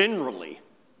generally.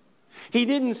 He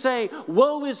didn't say,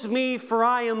 woe is me for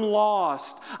I am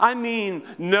lost. I mean,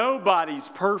 nobody's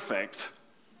perfect.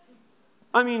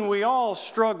 I mean, we all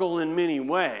struggle in many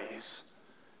ways.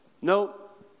 Nope.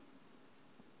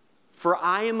 For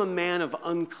I am a man of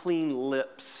unclean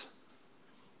lips,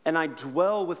 and I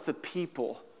dwell with the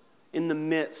people in the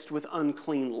midst with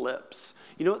unclean lips.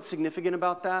 You know what's significant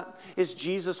about that? Is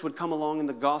Jesus would come along in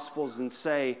the Gospels and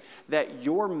say that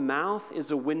your mouth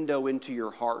is a window into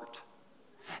your heart.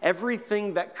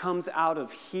 Everything that comes out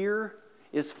of here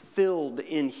is filled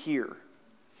in here.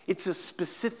 It's a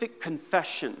specific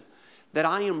confession that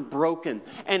I am broken.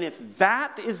 And if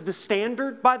that is the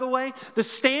standard, by the way, the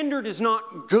standard is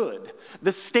not good.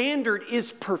 The standard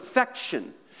is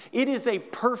perfection. It is a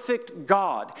perfect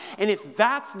God. And if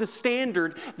that's the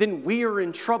standard, then we are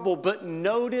in trouble. But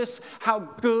notice how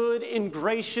good and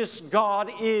gracious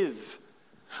God is.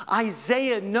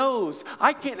 Isaiah knows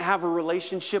I can't have a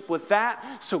relationship with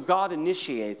that, so God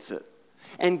initiates it.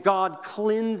 And God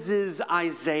cleanses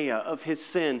Isaiah of his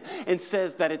sin and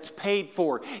says that it's paid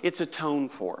for, it's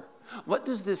atoned for. What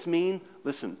does this mean?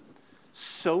 Listen,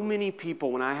 so many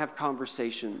people, when I have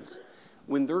conversations,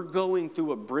 when they're going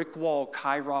through a brick wall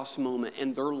kairos moment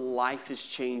and their life is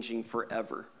changing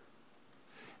forever,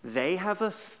 they have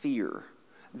a fear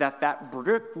that that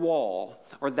brick wall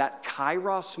or that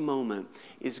kairos moment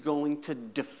is going to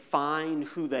define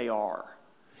who they are.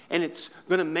 And it's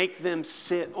going to make them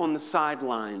sit on the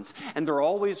sidelines. And they're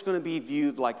always going to be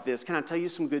viewed like this. Can I tell you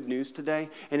some good news today?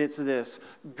 And it's this: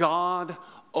 God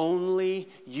only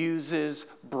uses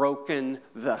broken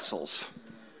vessels.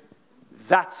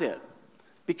 That's it.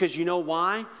 Because you know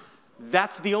why?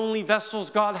 That's the only vessels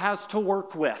God has to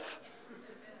work with.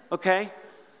 Okay?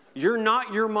 You're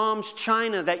not your mom's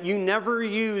china that you never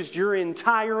used your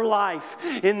entire life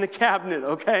in the cabinet,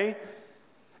 okay?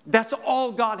 That's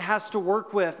all God has to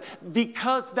work with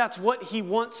because that's what he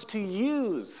wants to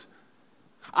use.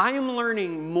 I am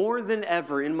learning more than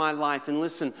ever in my life, and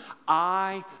listen,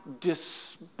 I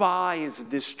despise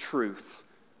this truth.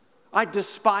 I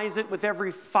despise it with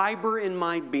every fiber in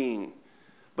my being.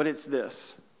 But it's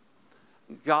this: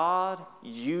 God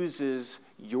uses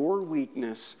your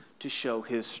weakness to show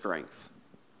his strength.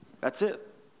 That's it.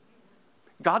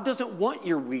 God doesn't want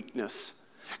your weakness.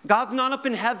 God's not up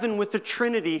in heaven with the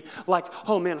Trinity like,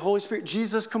 oh man, Holy Spirit,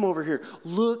 Jesus, come over here.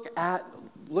 Look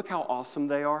how awesome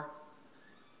they are.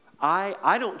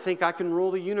 I don't think I can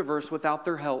rule the universe without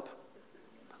their help.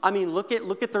 I mean, look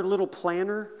at their little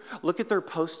planner. Look at their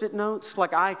Post-it notes.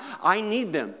 Like, I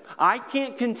need them. I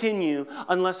can't continue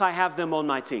unless I have them on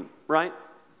my team, right?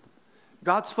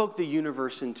 God spoke the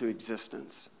universe into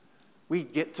existence. We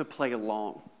get to play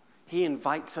along. He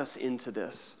invites us into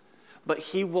this. But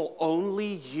he will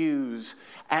only use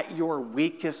at your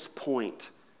weakest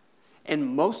point. And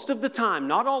most of the time,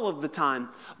 not all of the time,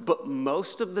 but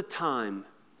most of the time,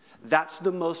 that's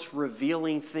the most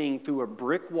revealing thing through a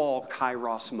brick wall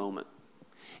kairos moment,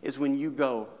 is when you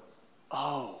go,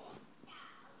 oh,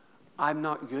 I'm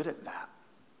not good at that.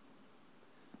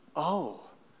 Oh,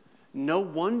 no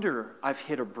wonder I've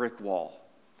hit a brick wall.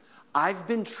 I've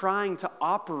been trying to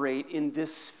operate in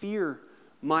this sphere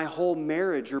my whole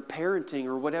marriage or parenting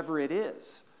or whatever it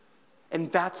is.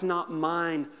 And that's not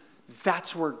mine.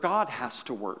 That's where God has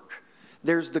to work.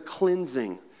 There's the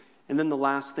cleansing. And then the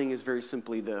last thing is very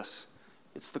simply this: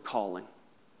 it's the calling.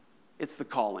 It's the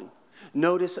calling.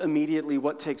 Notice immediately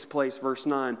what takes place, verse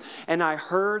 9. And I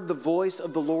heard the voice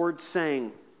of the Lord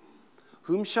saying,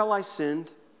 whom shall I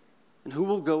send? And who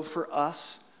will go for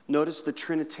us? Notice the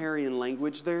Trinitarian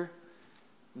language there.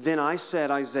 Then I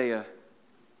said, Isaiah,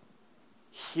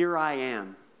 here I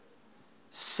am.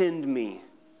 Send me.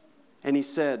 And he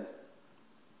said,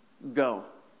 go.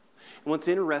 And what's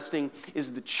interesting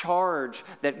is the charge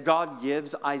that God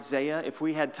gives Isaiah. If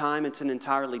we had time, it's an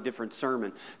entirely different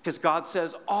sermon. Because God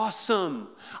says, awesome.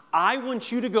 I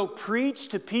want you to go preach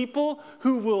to people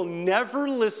who will never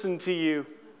listen to you.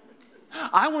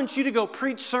 I want you to go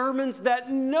preach sermons that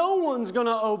no one's going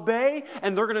to obey,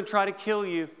 and they're going to try to kill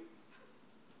you.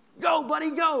 Go,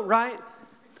 buddy, go, right?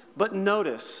 But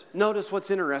notice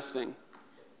what's interesting.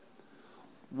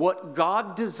 What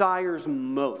God desires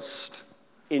most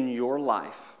in your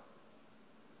life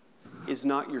is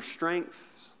not your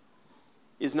strengths,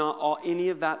 is not any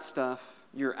of that stuff,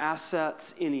 your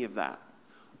assets, any of that.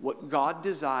 What God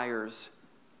desires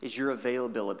is your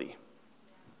availability.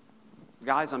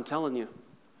 Guys, I'm telling you,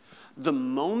 the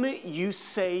moment you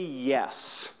say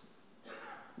yes,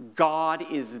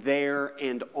 God is there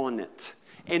and on it.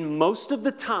 And most of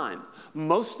the time,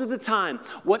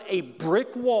 what a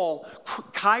brick wall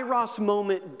kairos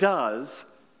moment does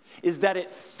is that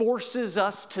it forces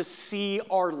us to see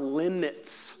our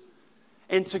limits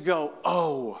and to go,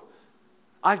 oh,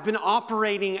 I've been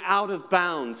operating out of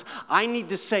bounds. I need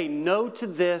to say no to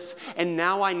this, and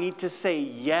now I need to say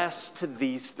yes to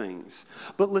these things.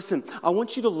 But listen, I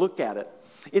want you to look at it.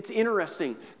 It's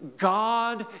interesting.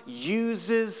 God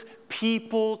uses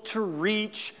people to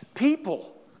reach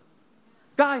people.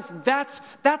 Guys, that's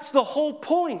the whole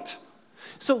point.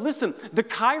 So listen, the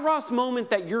kairos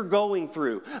moment that you're going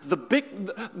through, the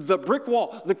brick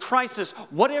wall, the crisis,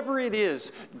 whatever it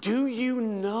is, do you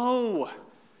know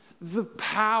the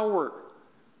power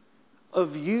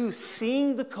of you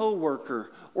seeing the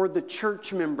coworker or the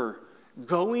church member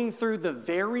going through the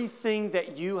very thing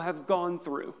that you have gone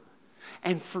through,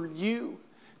 and for you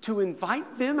to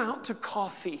invite them out to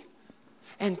coffee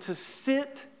and to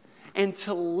sit and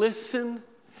to listen,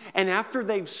 and after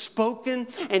they've spoken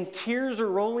and tears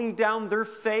are rolling down their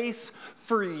face,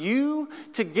 for you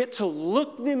to get to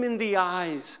look them in the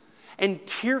eyes and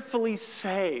tearfully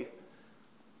say,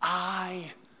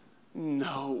 I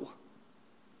know,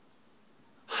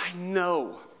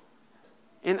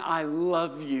 and I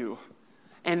love you,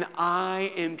 and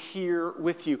I am here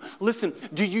with you. Listen,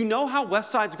 do you know how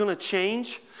Westside's going to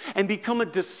change and become a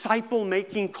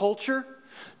disciple-making culture?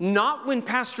 Not when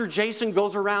Pastor Jason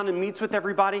goes around and meets with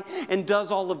everybody and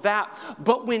does all of that,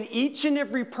 but when each and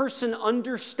every person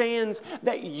understands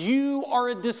that you are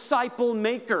a disciple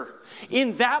maker.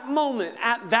 In that moment,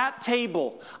 at that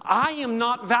table, I am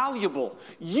not valuable.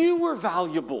 You are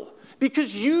valuable.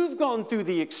 Because you've gone through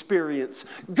the experience.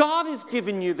 God has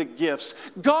given you the gifts.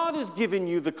 God has given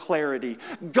you the clarity.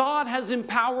 God has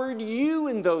empowered you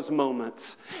in those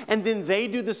moments. And then they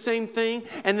do the same thing,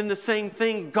 and then the same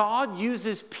thing. God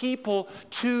uses people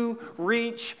to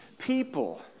reach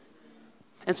people.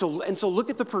 And so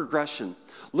look at the progression.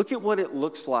 Look at what it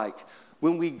looks like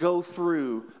when we go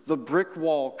through the brick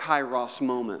wall kairos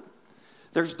moment.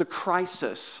 There's the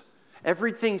crisis.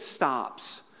 Everything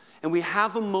stops. And we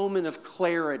have a moment of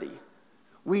clarity.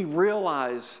 We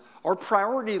realize our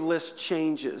priority list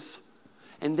changes.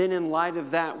 And then in light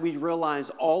of that, we realize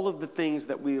all of the things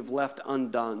that we have left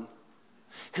undone.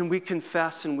 And we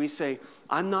confess and we say,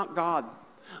 I'm not God.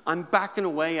 I'm backing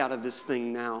away out of this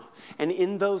thing now. And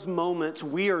in those moments,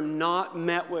 we are not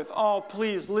met with, oh,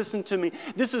 please listen to me.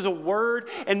 This is a word,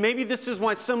 and maybe this is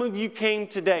why some of you came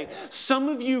today. Some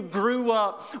of you grew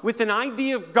up with an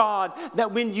idea of God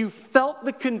that when you felt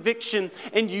the conviction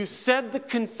and you said the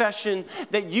confession,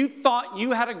 that you thought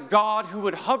you had a God who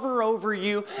would hover over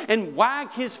you and wag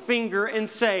his finger and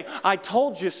say, I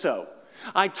told you so.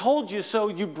 I told you so,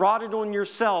 you brought it on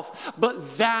yourself.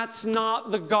 But that's not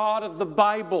the God of the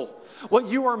Bible. What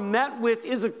you are met with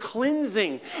is a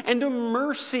cleansing and a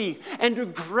mercy and a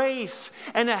grace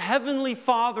and a heavenly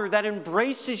Father that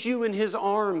embraces you in his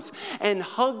arms and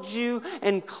hugs you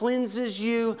and cleanses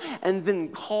you and then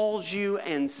calls you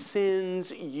and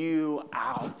sends you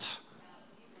out.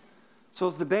 So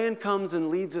as the band comes and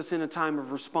leads us in a time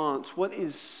of response, what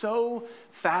is so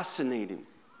fascinating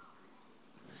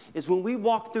is when we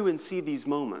walk through and see these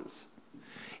moments,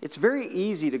 it's very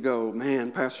easy to go, man,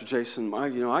 Pastor Jason, I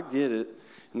get it,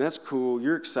 and that's cool.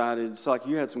 You're excited. It's like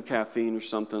you had some caffeine or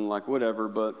something, like whatever,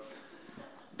 but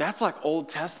that's like Old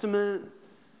Testament,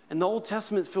 and the Old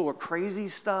Testament's filled with crazy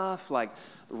stuff, like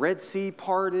the Red Sea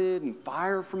parted and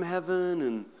fire from heaven,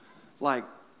 and like,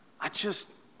 I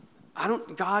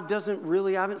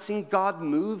haven't seen God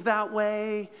move that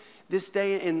way this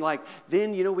day, and like,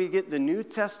 then, we get the New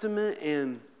Testament,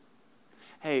 and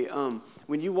hey,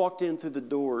 when you walked in through the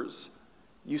doors,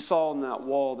 you saw on that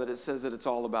wall that it says that it's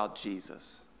all about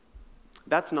Jesus.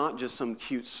 That's not just some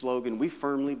cute slogan. We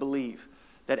firmly believe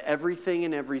that everything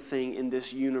in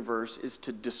this universe is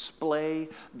to display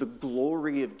the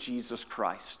glory of Jesus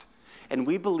Christ. And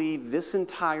we believe this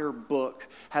entire book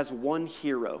has one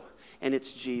hero, and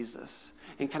it's Jesus.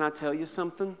 And can I tell you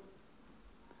something?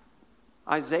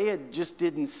 Isaiah just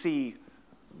didn't see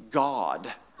God,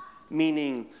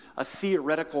 meaning a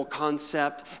theoretical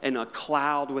concept and a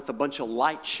cloud with a bunch of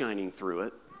light shining through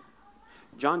it.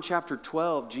 John chapter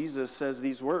 12, Jesus says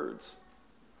these words.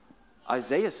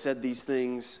 Isaiah said these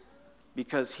things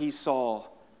because he saw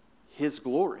his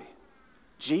glory,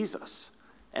 Jesus,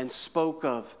 and spoke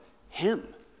of him,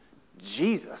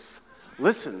 Jesus.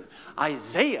 Listen,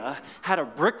 Isaiah had a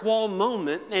brick wall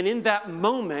moment, and in that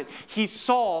moment, he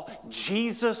saw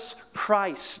Jesus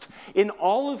Christ in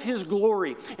all of his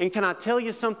glory. And can I tell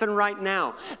you something right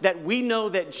now? That we know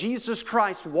that Jesus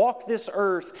Christ walked this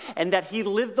earth, and that he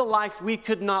lived the life we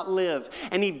could not live,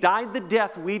 and he died the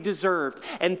death we deserved.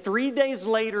 And 3 days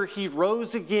later, he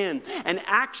rose again. And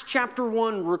Acts chapter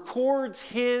 1 records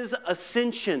his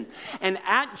ascension. And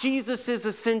at Jesus'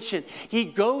 ascension, he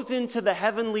goes into the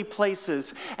heavenly places.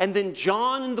 And then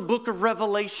John in the book of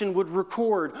Revelation would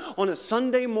record on a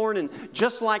Sunday morning,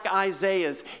 just like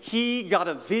Isaiah's, he got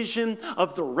a vision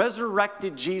of the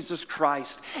resurrected Jesus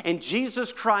Christ. And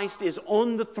Jesus Christ is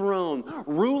on the throne,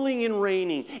 ruling and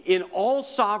reigning in all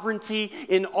sovereignty,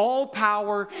 in all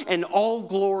power, and all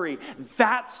glory.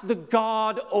 That's the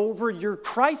God over your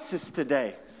crisis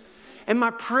today. And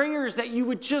my prayer is that you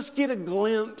would just get a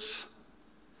glimpse,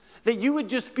 that you would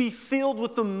just be filled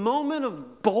with a moment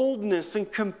of boldness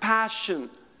and compassion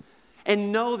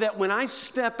And know that when I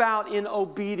step out in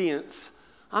obedience,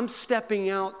 I'm stepping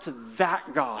out to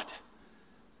that God,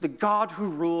 the God who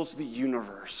rules the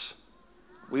universe.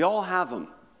 We all have them.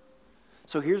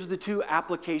 So here's the 2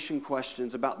 application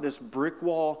questions about this brick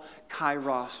wall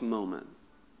kairos moment.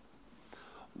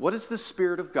 What is the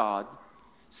Spirit of God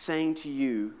saying to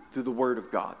you through the Word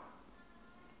of God?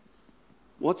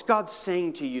 What's God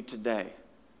saying to you today?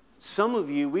 Some of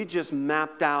you, we just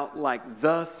mapped out like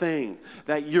the thing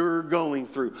that you're going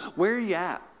through. Where are you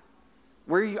at?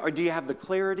 Where are you, or do you have the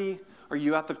clarity? Are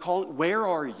you at the call? Where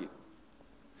are you?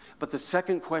 But the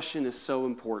second question is so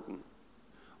important.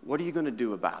 What are you going to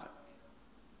do about it?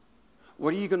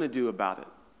 What are you going to do about it?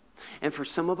 And for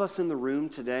some of us in the room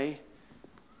today,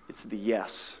 it's the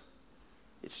yes.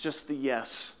 It's just the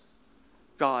yes.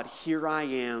 God, here I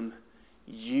am.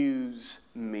 Use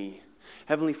me.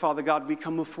 Heavenly Father, God, we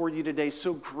come before you today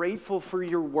so grateful for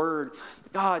your word.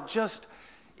 God, just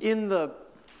in the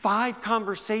 5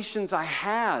 conversations I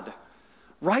had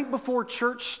right before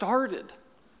church started,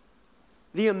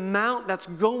 the amount that's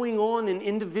going on in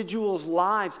individuals'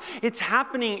 lives, it's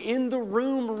happening in the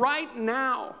room right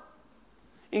now.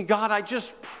 And God, I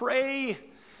just pray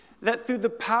that through the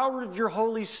power of your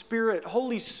Holy Spirit,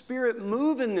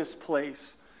 move in this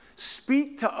place.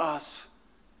 Speak to us.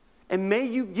 And may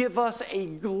you give us a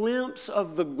glimpse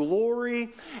of the glory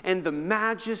and the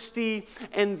majesty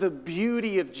and the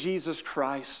beauty of Jesus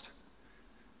Christ.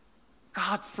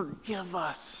 God, forgive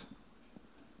us.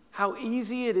 How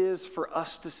easy it is for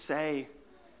us to say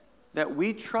that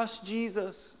we trust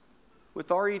Jesus with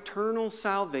our eternal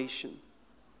salvation,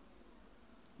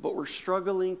 but we're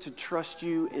struggling to trust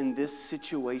you in this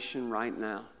situation right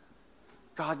now.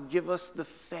 God, give us the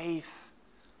faith.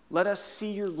 Let us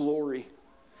see your glory.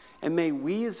 And may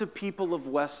we as a people of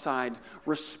Westside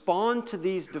respond to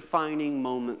these defining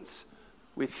moments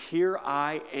with, here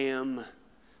I am,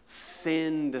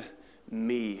 send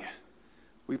me.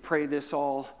 We pray this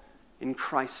all in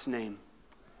Christ's name.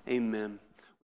 Amen.